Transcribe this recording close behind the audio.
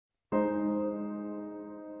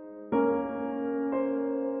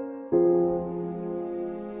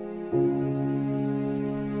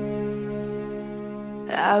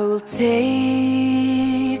I will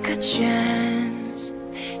take a chance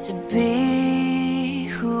to be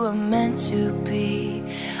who I'm meant to be.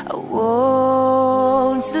 I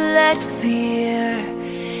won't let fear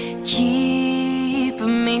keep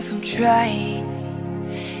me from trying.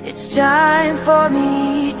 It's time for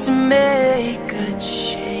me to make a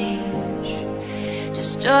change, to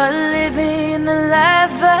start living the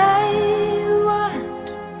life I want.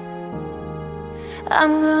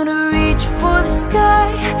 I'm gonna reach for the sky,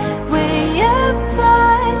 way up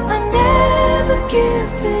high. I'm never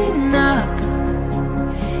giving up.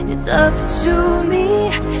 It's up to me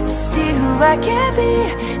to see who I can be,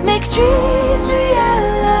 make dreams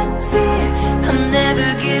reality. I'm never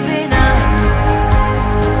giving up.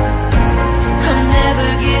 I'm never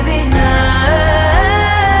giving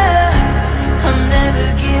up. I'm never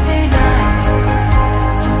giving up.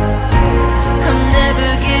 I'm never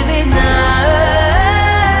giving up.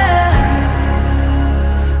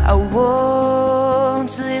 I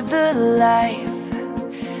won't live the life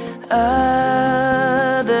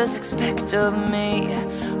others expect of me.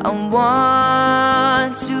 I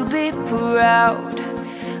want to be proud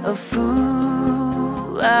of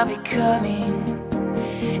who I'm becoming.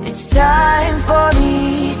 It's time for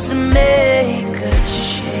me to make a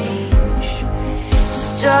change, to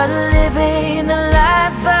start living the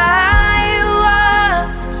life I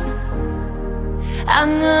want.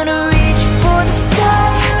 I'm gonna reach for the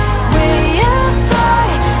sky, way up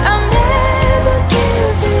high. I'm never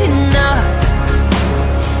giving up.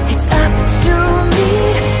 It's up to me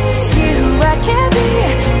to see who I can be,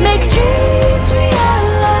 make dreams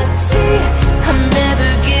reality. I'm never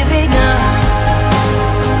giving up.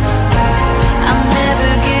 I'm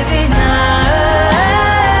never giving up.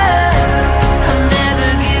 I'm never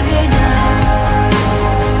giving up.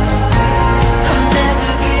 I'm never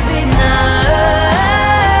giving up.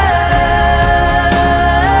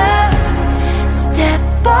 Step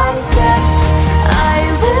by step, I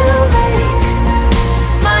will make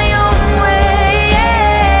my own way,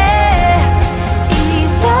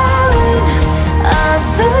 even when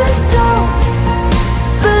others don't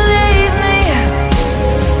believe me.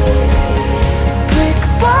 Brick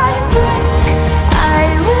by brick, I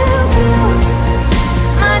will build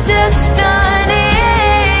my destiny.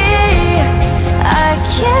 I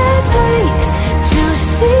can't wait to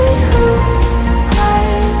see who I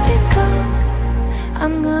become.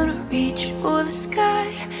 I'm gonna reach for the sky,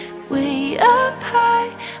 way up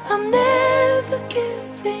high. I'm never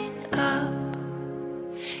giving up.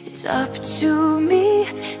 It's up to me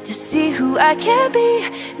to see who I can be,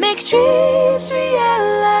 make dreams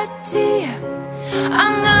reality.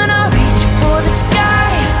 I'm gonna reach for the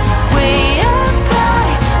sky, way up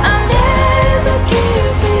high. I'm never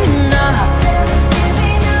giving up.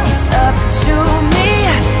 It's up to me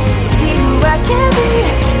to see who I can be,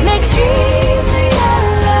 make dreams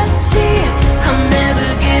reality. I'm never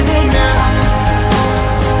giving up.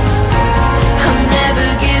 I'm never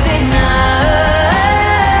giving up.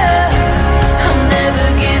 I'm never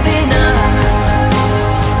giving up.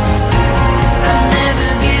 I'm never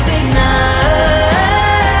giving up.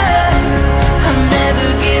 I'm never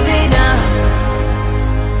giving up.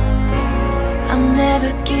 I'm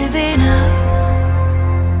never giving up.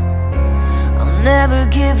 I'm never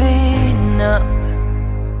giving up.